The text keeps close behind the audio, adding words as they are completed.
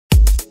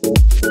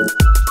Hey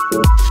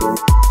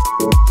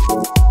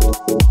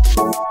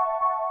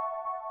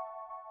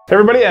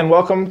everybody, and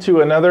welcome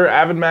to another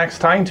AvidMax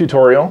tying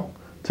tutorial.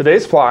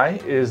 Today's fly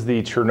is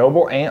the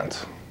Chernobyl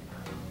Ant.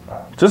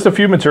 Just a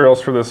few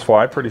materials for this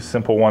fly, pretty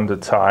simple one to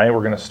tie. We're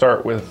going to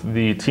start with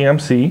the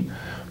TMC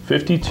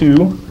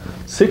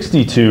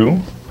 5262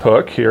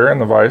 hook here in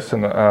the vise,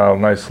 and a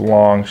nice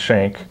long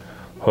shank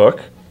hook.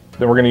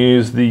 Then we're going to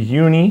use the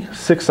Uni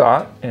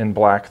 6/0 in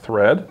black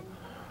thread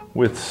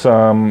with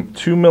some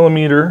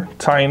 2mm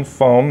tying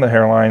foam, the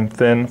hairline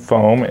thin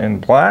foam in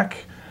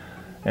black.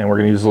 And we're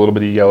going to use a little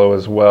bit of yellow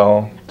as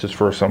well, just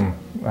for some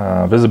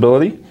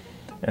visibility.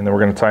 And then we're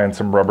going to tie in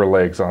some rubber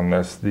legs on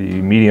this, the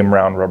medium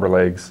round rubber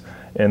legs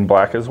in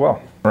black as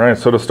well. All right,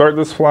 so to start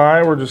this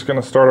fly, we're just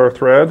going to start our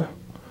thread,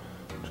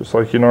 just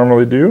like you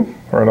normally do,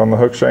 right on the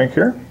hook shank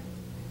here.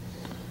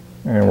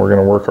 And we're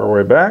going to work our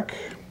way back.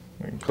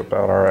 We can clip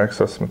out our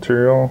excess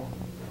material,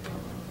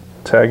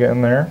 tag it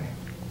in there.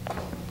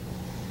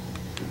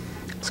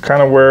 It's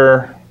kind of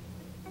where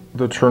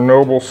the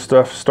Chernobyl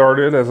stuff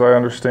started, as I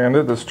understand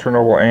it. This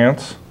Chernobyl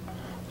Ant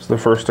is the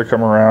first to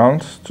come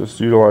around, just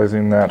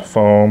utilizing that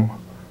foam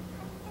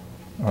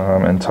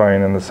and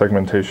tying in the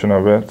segmentation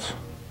of it.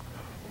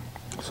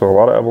 So a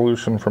lot of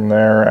evolution from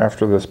there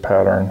after this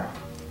pattern.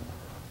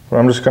 But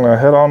I'm just going to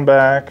head on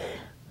back.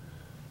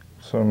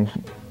 Some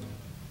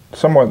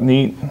somewhat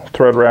neat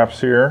thread wraps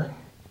here,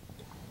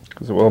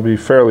 because it will be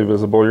fairly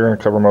visible. You're going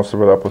to cover most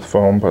of it up with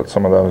foam, but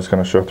some of that is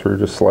going to show through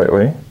just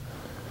slightly.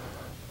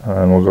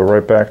 And we'll go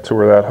right back to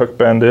where that hook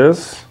bend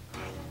is,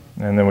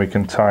 and then we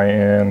can tie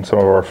in some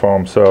of our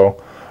foam.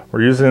 So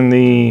we're using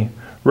the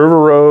River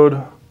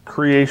Road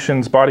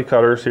Creations body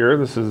cutters here.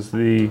 This is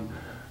the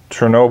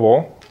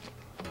Chernobyl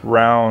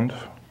round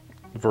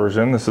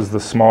version. This is the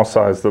small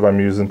size that I'm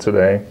using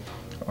today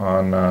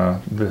on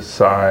this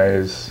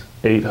size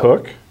 8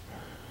 hook.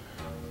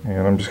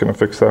 And I'm just going to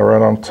fix that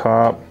right on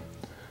top,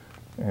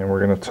 and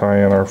we're going to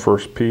tie in our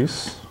first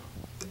piece.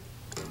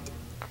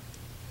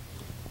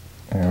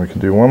 And we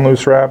can do one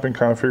loose wrap and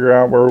kind of figure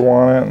out where we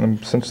want it, and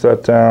then cinch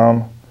that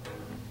down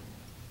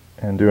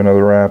and do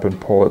another wrap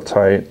and pull it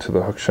tight to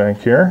the hook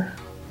shank here.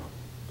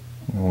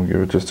 And we'll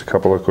give it just a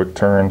couple of quick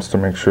turns to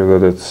make sure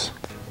that it's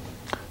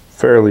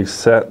fairly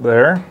set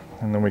there.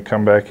 And then we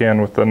come back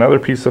in with another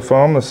piece of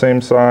foam the same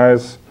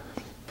size,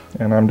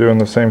 and I'm doing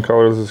the same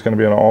colors. It's going to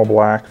be an all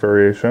black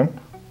variation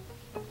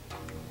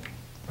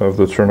of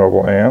the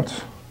Chernobyl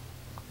Ant.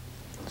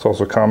 It's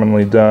also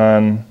commonly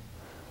done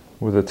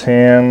with a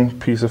tan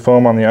piece of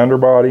foam on the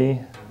underbody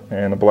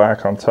and a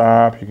black on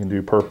top. You can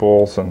do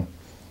purples and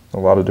a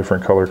lot of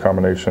different color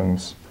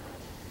combinations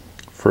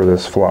for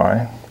this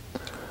fly.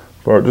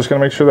 But we're just going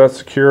to make sure that's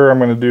secure. I'm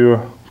going to do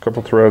a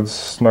couple threads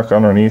snuck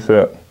underneath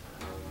it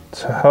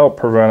to help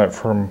prevent it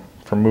from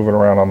moving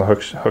around on the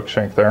hook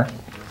shank there.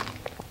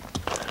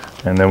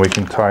 And then we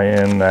can tie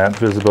in that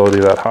visibility,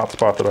 that hot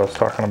spot that I was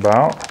talking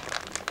about.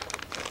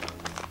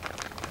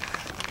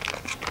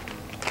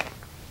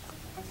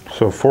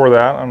 So for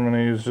that, I'm going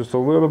to use just a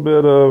little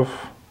bit of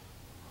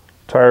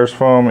tires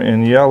foam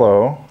in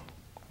yellow.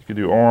 You could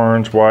do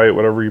orange, white,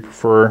 whatever you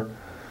prefer,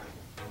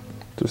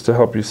 just to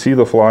help you see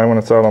the fly when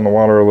it's out on the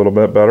water a little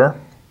bit better.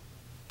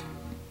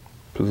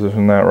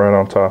 Position that right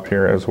on top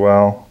here as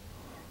well.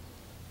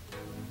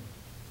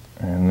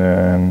 And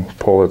then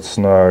pull it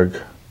snug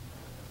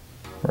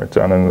right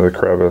down into the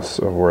crevice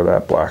of where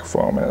that black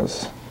foam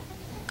is.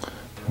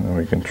 And then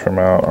we can trim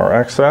out our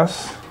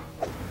excess.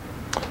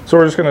 So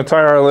we're just going to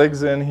tie our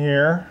legs in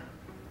here,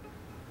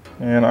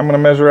 and I'm going to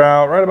measure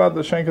out right about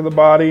the shank of the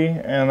body,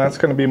 and that's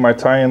going to be my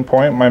tie-in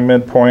point, my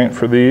midpoint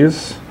for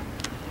these.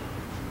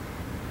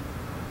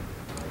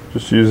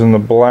 Just using the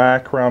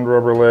black round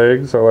rubber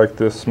legs. I like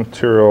this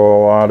material a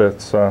lot.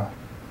 It's got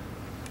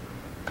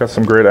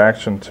some great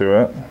action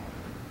to it.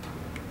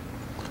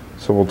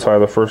 So we'll tie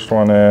the first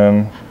one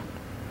in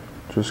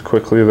just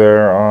quickly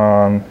there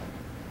on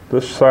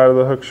this side of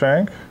the hook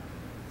shank,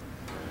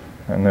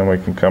 and then we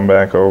can come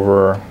back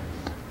over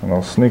and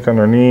I'll sneak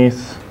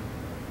underneath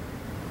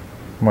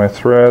my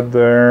thread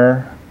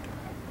there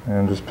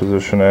and just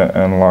position it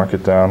and lock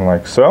it down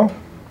like so.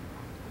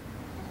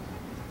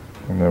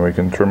 And then we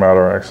can trim out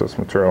our excess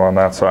material on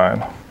that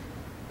side.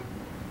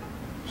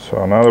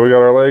 So now that we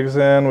got our legs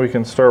in, we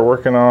can start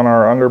working on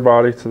our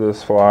underbody to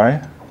this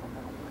fly.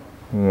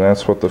 And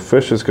that's what the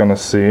fish is going to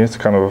see. It's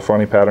kind of a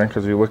funny pattern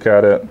because you look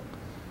at it,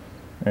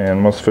 and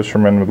most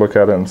fishermen would look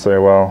at it and say,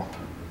 well,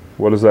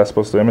 what is that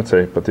supposed to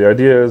imitate? But the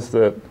idea is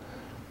that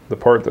the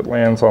part that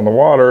lands on the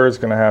water is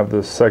going to have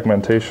this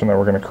segmentation that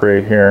we're going to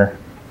create here,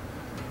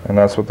 and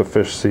that's what the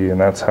fish see, and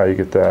that's how you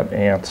get that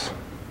ant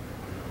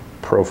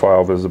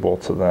profile visible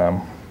to them.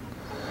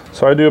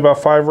 So I do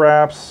about 5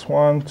 wraps,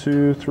 1,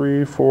 2,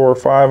 3, 4,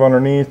 5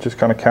 underneath, just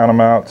kind of count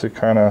them out to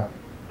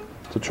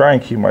try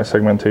and keep my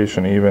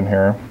segmentation even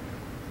here.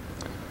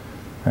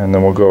 And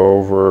then we'll go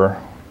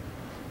over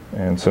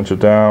and cinch it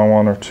down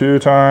 1 or 2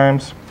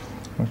 times.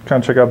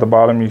 Kind of check out the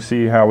bottom. You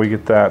see how we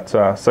get that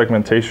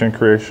segmentation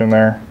creation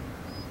there,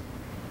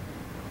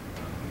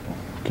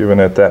 giving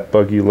it that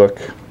buggy look.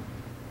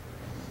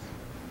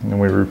 And then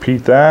we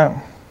repeat that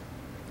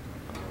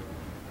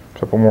a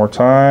couple more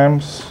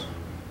times.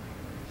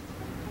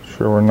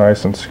 Sure we're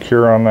nice and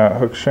secure on that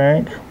hook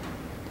shank.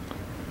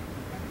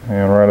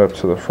 And right up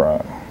to the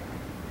front.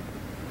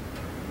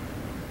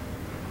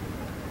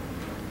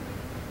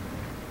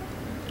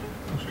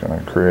 Just going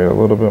to create a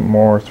little bit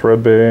more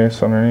thread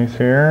base underneath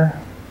here.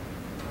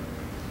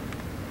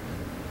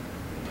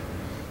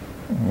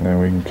 And then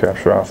we can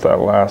capture off that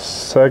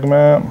last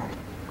segment.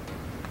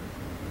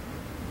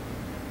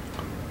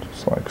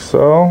 Just like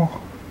so.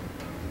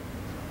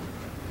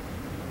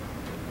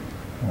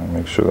 And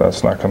make sure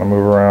that's not going to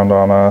move around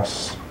on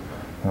us.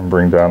 And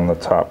bring down the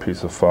top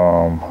piece of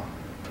foam.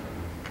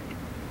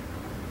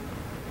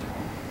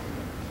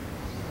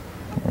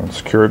 And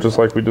secure it just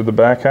like we did the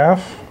back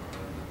half.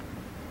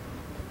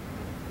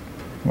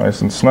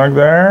 Nice and snug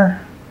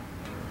there.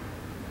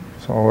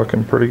 It's all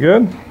looking pretty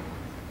good.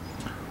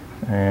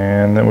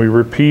 And then we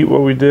repeat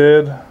what we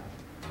did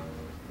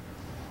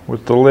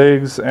with the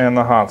legs and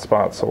the hot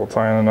spot. So we'll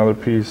tie in another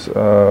piece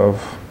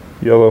of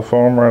yellow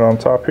foam right on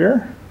top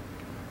here.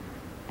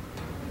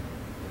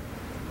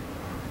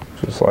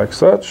 Just like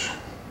such.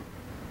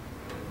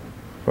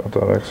 Got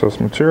that excess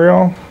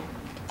material.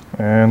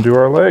 And do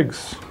our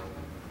legs.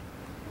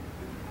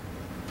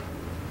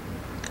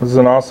 This is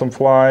an awesome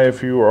fly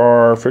if you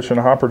are fishing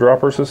a hopper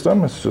dropper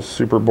system. It's just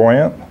super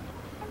buoyant.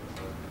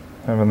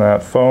 Having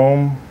that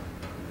foam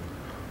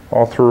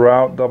all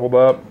throughout, doubled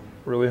up,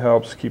 really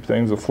helps keep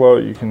things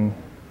afloat. You can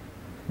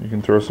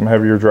throw some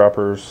heavier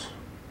droppers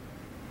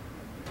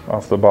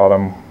off the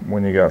bottom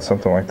when you got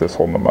something like this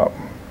holding them up.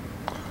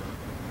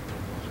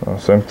 So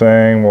same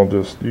thing, we'll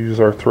just use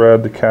our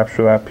thread to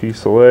capture that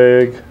piece of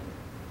leg.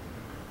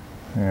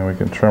 And we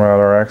can trim out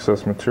our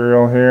excess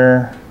material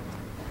here.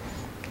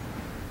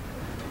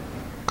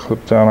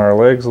 Clip down our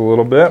legs a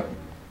little bit,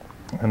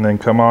 and then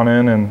come on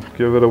in and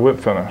give it a whip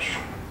finish.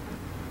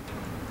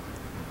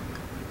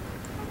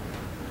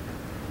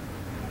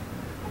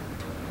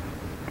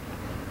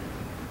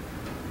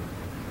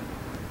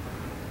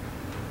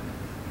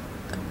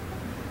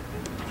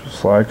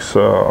 Just like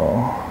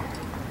so.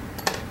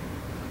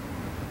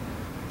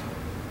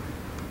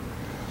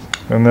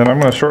 And then I'm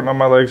going to shorten up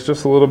my legs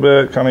just a little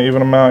bit, kind of even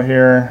them out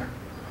here.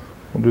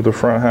 We'll do the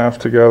front half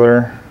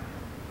together.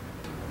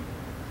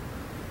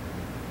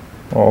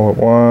 All at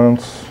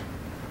once.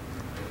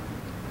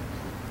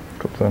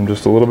 Clip them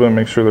just a little bit,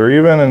 make sure they're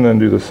even, and then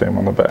do the same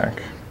on the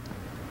back.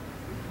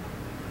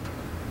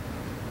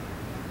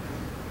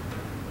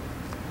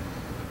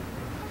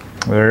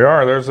 There you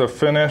are, there's a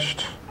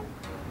finished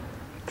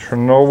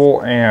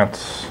Chernobyl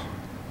Ant.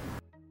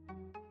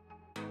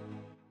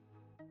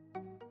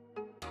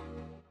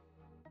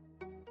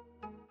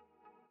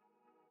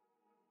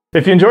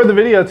 If you enjoyed the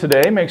video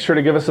today, make sure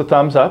to give us a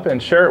thumbs up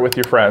and share it with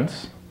your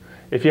friends.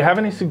 If you have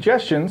any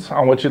suggestions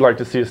on what you'd like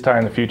to see us tie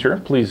in the future,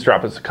 please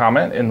drop us a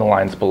comment in the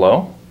lines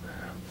below.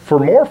 For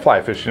more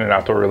fly fishing and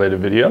outdoor related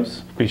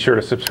videos, be sure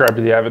to subscribe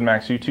to the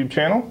AvidMax YouTube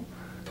channel.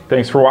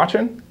 Thanks for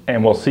watching,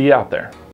 and we'll see you out there.